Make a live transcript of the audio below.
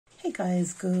Hey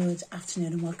guys, good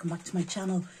afternoon and welcome back to my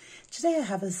channel. Today I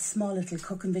have a small little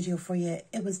cooking video for you.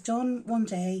 It was done one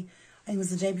day, I think it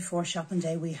was the day before shopping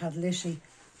day. We had literally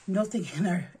nothing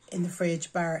in the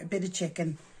fridge bar a bit of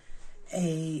chicken,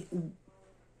 a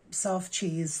soft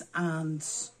cheese and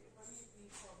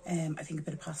I think a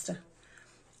bit of pasta.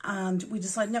 And we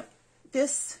decided, no,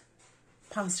 this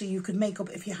pasta you could make up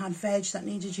if you had veg that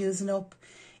needed using up,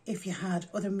 if you had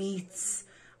other meats,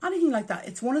 anything like that.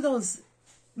 It's one of those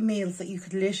meals that you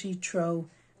could literally throw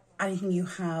anything you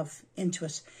have into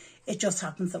it. It just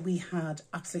happens that we had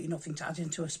absolutely nothing to add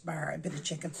into it bar a bit of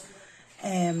chicken.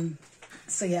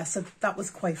 So yeah, so that was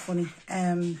quite funny.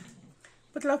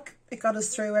 But look, it got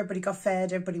us through. Everybody got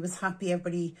fed, everybody was happy,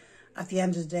 everybody at the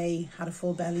end of the day had a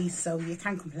full belly, so you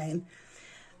can't complain.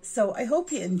 So I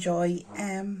hope you enjoy,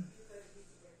 and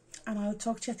I'll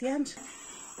talk to you at the end.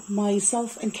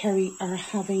 Myself and Kerry are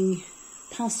having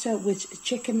pasta with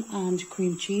chicken and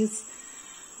cream cheese.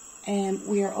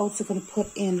 We are also going to put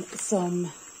in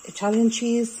some Italian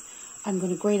cheese. I'm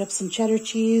going to grate up some cheddar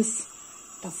cheese.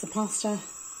 That's the pasta.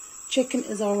 Chicken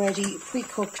is already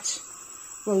pre-cooked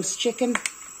roast chicken.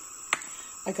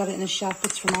 I got it in a shop.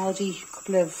 It's from Aldi a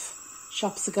couple of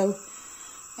shops ago.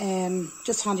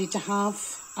 Just handy to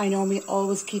have. I normally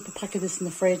always keep a pack of this in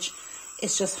the fridge.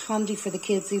 It's just handy for the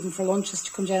kids, even for lunches,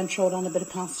 to come down and throw it on a bit of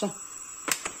pasta.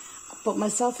 But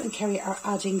myself and Kerry are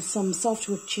adding some soft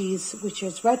whipped cheese, which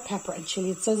is red pepper and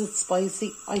chilli. It says it's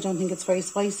spicy. I don't think it's very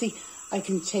spicy. I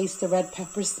can taste the red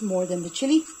peppers more than the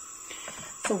chilli.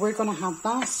 So we're going to have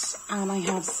that. And I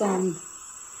have some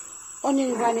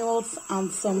onion granules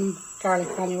and some garlic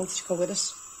granules to go with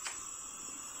it.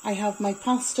 I have my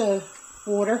pasta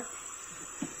water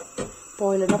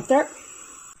boiling up there.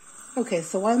 Okay,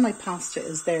 so while my pasta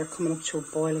is there coming up to a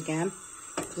boil again,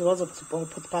 because it was up to boil,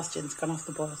 put the pasta in, it's gone off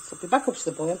the boil, so it'll be back up to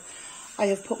the boil. I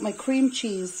have put my cream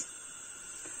cheese,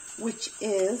 which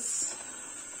is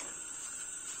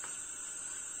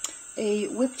a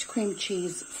whipped cream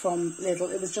cheese from Lidl.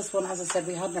 It was just one, as I said,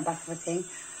 we had in our back of a thing.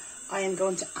 I am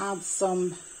going to add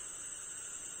some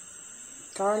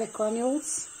garlic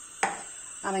granules,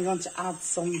 and I'm going to add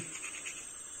some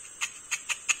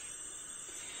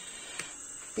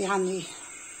handy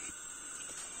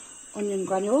onion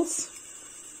granules.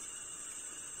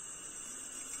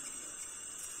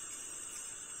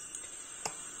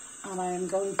 And I am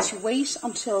going to wait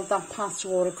until that pasta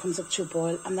water comes up to a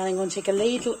boil, and then I'm going to take a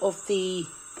ladle of the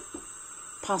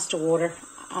pasta water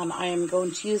and I am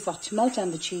going to use that to melt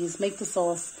down the cheese, make the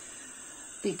sauce,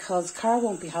 because Carl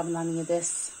won't be having any of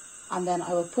this. And then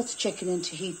I will put the chicken in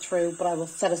to heat through, but I will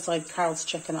set aside Carl's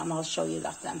chicken and I'll show you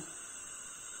that then.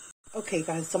 Okay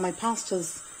guys, so my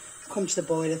pasta's come to the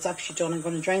boil. It's actually done. I'm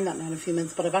going to drain that now in a few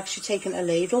minutes, but I've actually taken a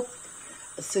ladle,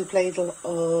 a soup ladle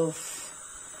of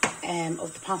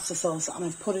the pasta sauce, and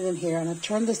I've put it in here and I've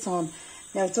turned this on.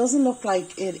 Now it doesn't look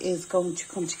like it is going to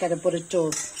come together, but it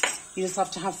does. You just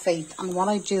have to have faith. And what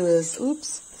I do is,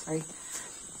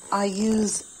 I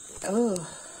use, oh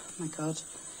my god,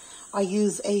 I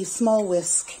use a small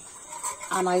whisk,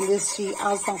 and I literally,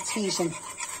 as that's heating,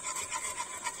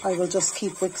 I will just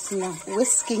keep whisking that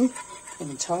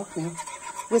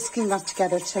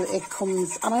together till it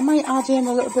comes. And I might add in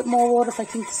a little bit more water if I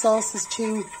think the sauce is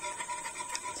too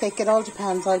thick. It all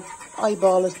depends. I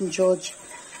eyeball it and judge.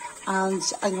 And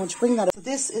I'm going to bring that up. So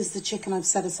this is the chicken I've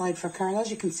set aside for Carl.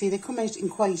 As you can see, they come out in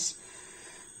quite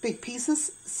big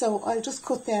pieces. So I'll just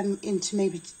cut them into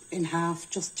maybe in half,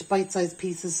 just bite-sized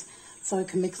pieces, so I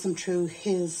can mix them through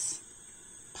his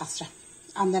pasta.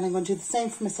 And then I'm going to do the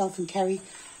same for myself and Kerry.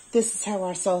 This is how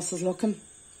our sauce is looking.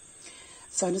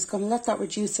 So I'm just going to let that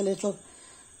reduce a little,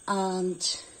 and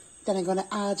then I'm going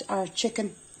to add our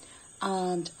chicken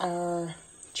and our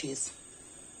cheese.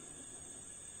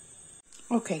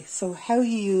 Okay, so how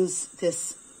you use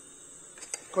this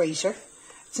grater.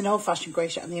 It's an old-fashioned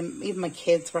grater, and even my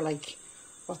kids were like,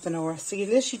 what the no? So you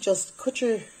literally just cut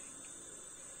your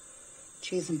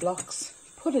cheese in blocks,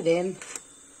 put it in,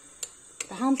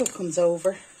 the handle comes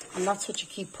over, and that's what you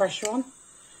keep pressure on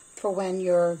for when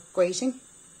you're grating,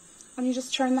 and you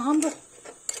just turn the handle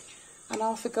and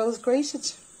off it goes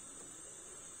grated.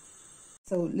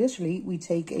 So literally we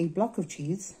take a block of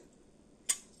cheese,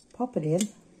 pop it in,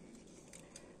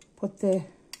 put the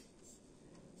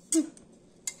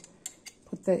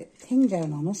thing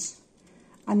down on it,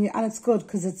 and it's good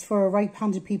because it's for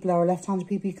right-handed people or left-handed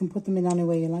people. You can put them in any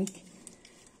way you like,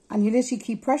 and you literally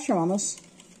keep pressure on it,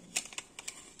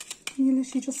 and you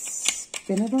literally just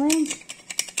spin it around.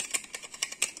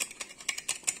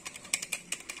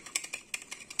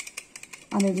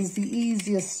 And it is the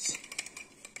easiest.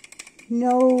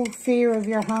 No fear of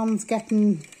your hands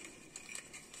getting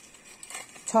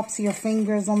tops of your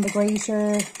fingers on the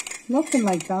grater, nothing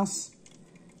like that.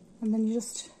 And then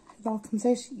it all comes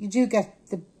out. You do get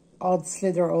the odd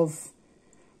slither of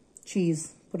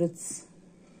cheese, but it's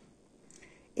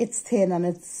thin and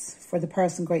it's for the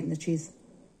person grating the cheese.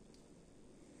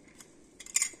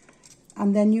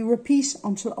 And then you repeat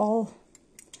until all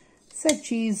said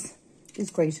cheese is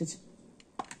grated.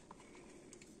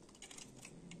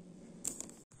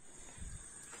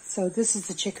 So this is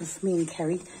the chicken for me and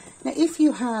Kerry. Now if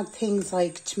you had things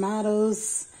like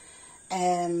tomatoes,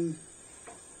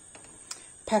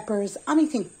 peppers,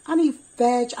 anything, any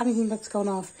veg, anything that's gone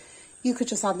off, you could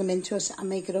just add them into it and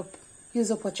make it up,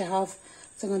 use up what you have.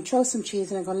 So I'm going to throw some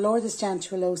cheese and I'm going to lower this down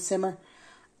to a low simmer,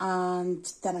 and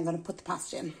then I'm going to put the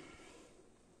pasta in.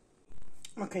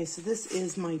 Okay, so this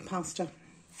is my pasta,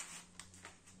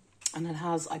 and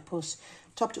I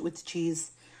topped it with the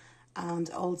cheese and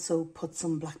also put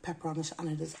some black pepper on it, and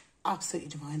it is absolutely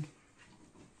divine.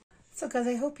 So guys,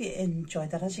 I hope you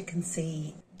enjoyed that. As you can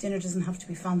see, dinner doesn't have to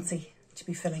be fancy to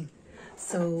be filling.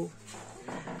 So,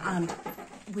 and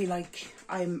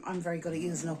I'm very good at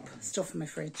using up stuff in my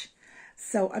fridge.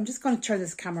 So I'm just going to turn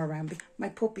this camera around. My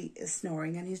puppy is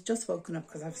snoring and he's just woken up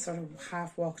because I've sort of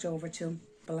half walked over to him.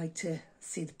 I like to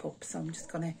see the pup, so I'm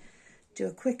just going to do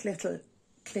a quick little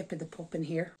clip of the pup in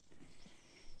here.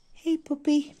 Hey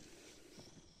puppy.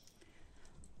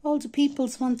 All the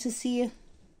peoples want to see you.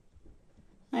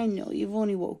 I know, you've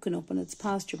only woken up and it's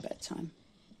past your bedtime.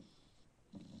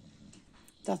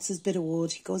 That's his bit of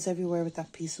wood. He goes everywhere with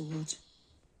that piece of wood.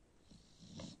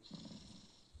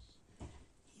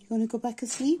 You going to go back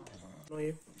asleep? No,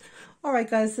 you.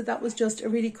 Alright guys, so that was just a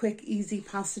really quick, easy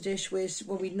pasta dish with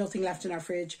we'd nothing left in our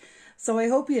fridge. So I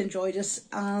hope you enjoyed it,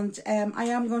 and I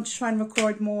am going to try and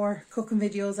record more cooking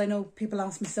videos. I know people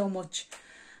ask me so much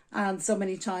and so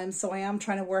many times, so I am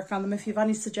trying to work on them. If you have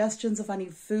any suggestions of any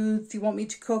foods you want me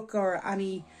to cook, or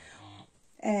any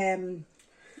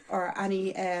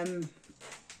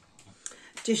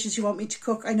dishes you want me to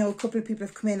cook. I know a couple of people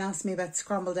have come in and asked me about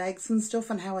scrambled eggs and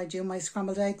stuff and how I do my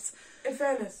scrambled eggs. In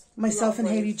fairness, myself and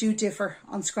Hayley do differ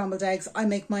on scrambled eggs. I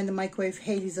make mine in the microwave,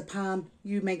 Hayley's a pan,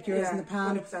 you make yours in the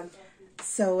pan. 100%.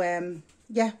 So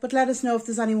yeah, but let us know if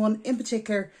there's anyone in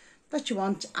particular that you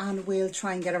want and we'll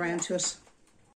try and get around to it.